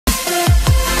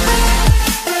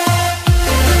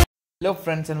Hello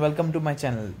friends and welcome to my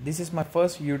channel. This is my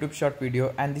first YouTube short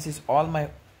video and this is all my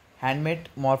handmade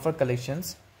morpher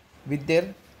collections with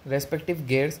their respective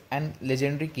gears and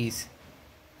legendary keys.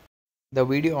 The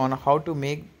video on how to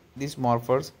make these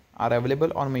morphers are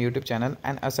available on my YouTube channel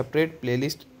and a separate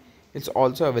playlist is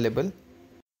also available.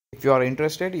 If you are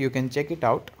interested, you can check it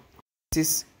out. This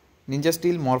is Ninja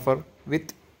Steel morpher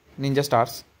with ninja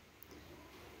stars.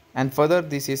 And further,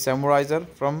 this is Samuraizer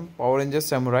from Power Rangers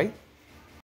Samurai.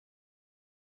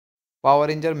 Power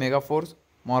Ranger Mega Force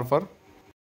morpher,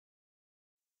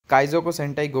 Kaizoko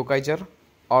Sentai Gokaiger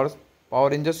or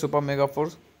Power Ranger Super Mega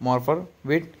Force morpher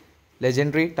with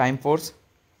legendary Time Force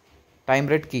Time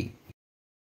Red key.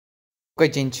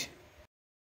 Chinch,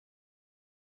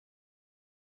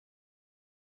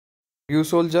 U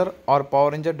Soldier or Power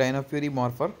Ranger Dino Fury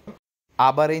morpher,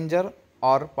 Aba Ranger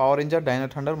or Power Ranger Dino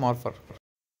Thunder morpher.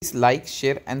 Please like,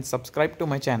 share and subscribe to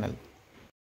my channel.